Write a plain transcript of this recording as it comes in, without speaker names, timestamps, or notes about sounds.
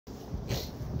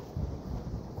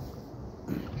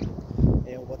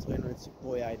DAY2, it's your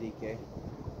boy IDK,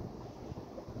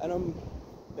 and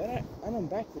I'm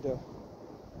back with a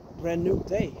brand new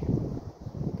day,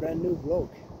 brand new vlog.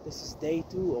 This is day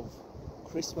 2 of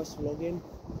Christmas vlogging.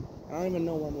 I don't even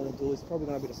know what I'm gonna do. It's probably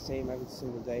gonna be the same every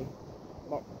single day,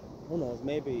 but who knows?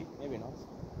 Maybe not.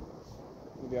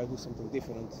 Maybe I'll do something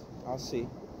different. I'll see.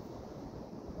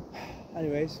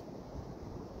 Anyways,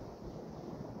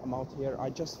 I'm out here. I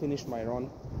just finished my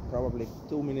run probably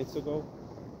 2 minutes ago,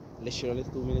 literally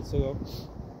 2 minutes ago.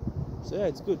 So yeah,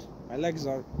 it's good. My legs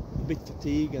are a bit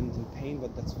fatigued and in pain,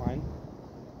 but that's fine.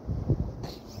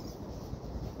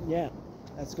 Yeah,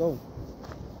 let's go.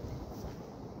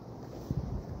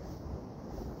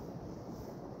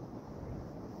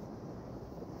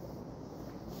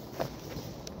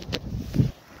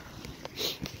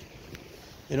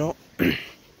 You know,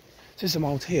 since I'm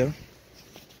out here,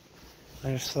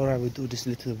 I just thought I would do this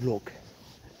little vlog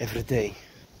every day,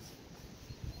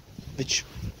 which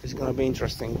is gonna be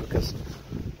interesting because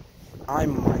I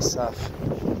myself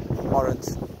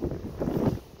aren't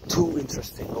too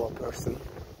interesting of a person.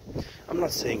 I'm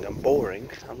not saying I'm boring.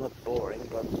 I'm not boring,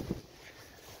 but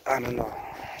I don't know.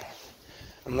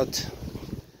 I'm not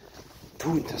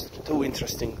too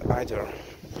interesting either.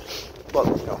 But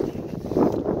you know,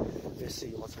 we'll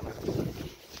see what's gonna happen.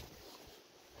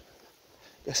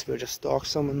 Guess we'll just talk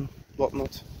some and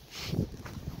whatnot.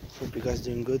 Hope you guys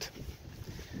doing good.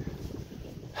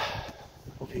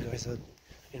 Hope you guys are,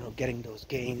 you know, getting those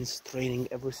gains, training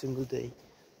every single day,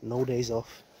 no days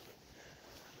off.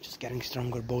 Just getting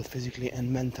stronger both physically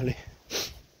and mentally.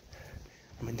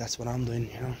 I mean, that's what I'm doing,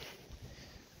 you know.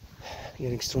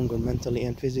 Getting stronger mentally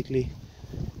and physically,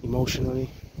 emotionally.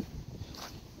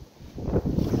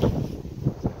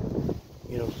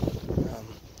 You know,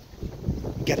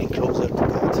 getting closer to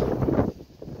God,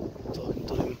 talking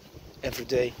to Him every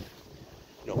day,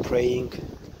 you know, praying,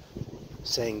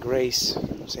 saying grace,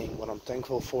 saying what I'm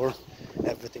thankful for,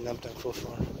 everything I'm thankful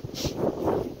for.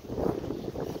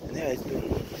 And yeah, it's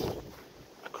been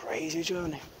a crazy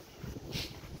journey.